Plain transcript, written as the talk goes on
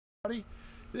Howdy.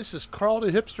 This is Carl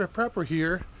the Hipster Prepper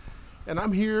here, and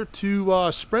I'm here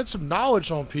to spread some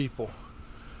knowledge on people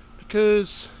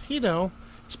because,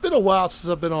 it's been a while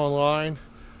since I've been online.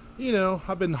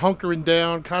 I've been hunkering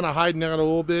down, kind of hiding out a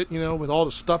little bit, with all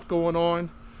the stuff going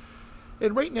on.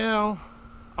 And right now,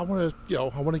 I want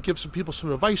to give some people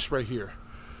some advice right here.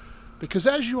 Because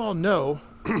as you all know,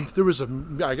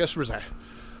 I guess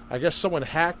someone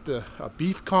hacked a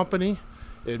beef company,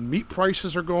 and meat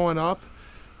prices are going up.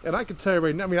 And I can tell you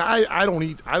right now, I don't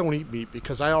eat meat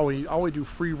because I only do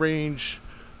free range,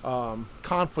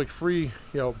 conflict free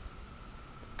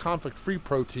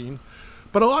protein.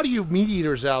 But a lot of you meat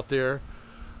eaters out there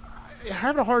are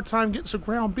having a hard time getting some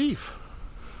ground beef.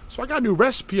 So I got a new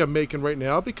recipe I'm making right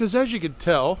now because, as you can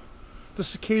tell, the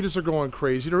cicadas are going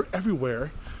crazy. They're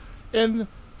everywhere, and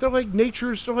they're like they're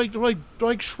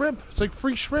like shrimp. It's like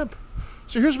free shrimp.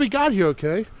 So here's what we got here,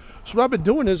 okay? So what I've been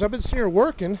doing is I've been sitting here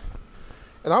working.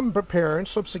 And I'm preparing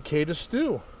some cicada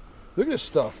stew. Look at this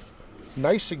stuff,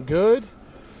 nice and good.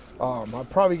 I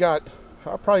probably got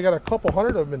a couple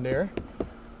hundred of them in there,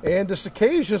 and the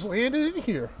cicadas just landed in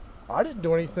here. I didn't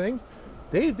do anything.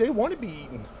 They want to be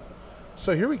eaten.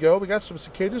 So here we go. We got some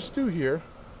cicada stew here.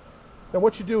 And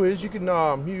what you do is you can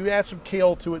you add some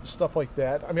kale to it and stuff like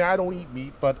that. I don't eat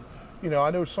meat, but I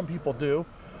know some people do.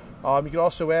 You can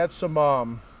also add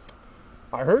some.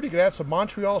 I heard you could add some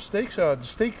Montreal steak,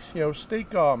 Montreal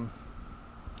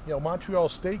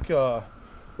steak,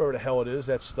 whatever the hell it is,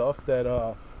 that stuff,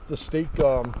 the steak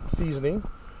seasoning,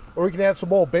 or you can add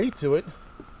some Old Bay to it.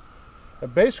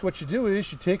 And basically what you do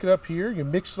is you take it up here, you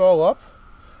mix it all up,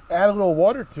 add a little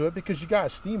water to it because you gotta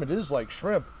steam it. It is like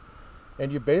shrimp,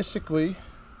 and we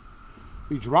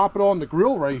drop it on the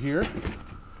grill right here.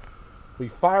 We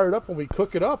fire it up and we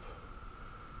cook it up.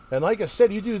 And like I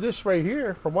said, you do this right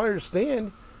here, from what I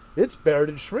understand, it's better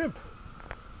than shrimp.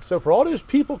 So for all those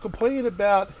people complaining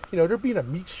about, there being a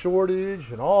meat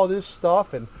shortage and all this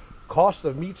stuff, and cost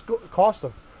of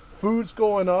food's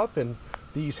going up, and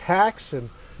these hacks, and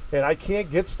I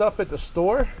can't get stuff at the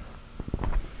store,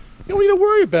 you don't need to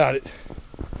worry about it.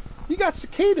 You got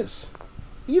cicadas.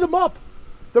 Eat them up.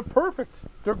 They're perfect.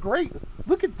 They're great.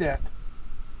 Look at that.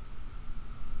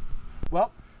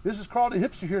 Well, this is Carl the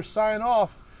Hipster here signing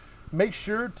off. Make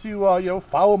sure to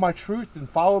follow my truth and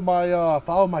follow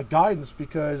my guidance,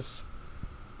 because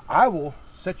I will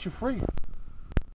set you free.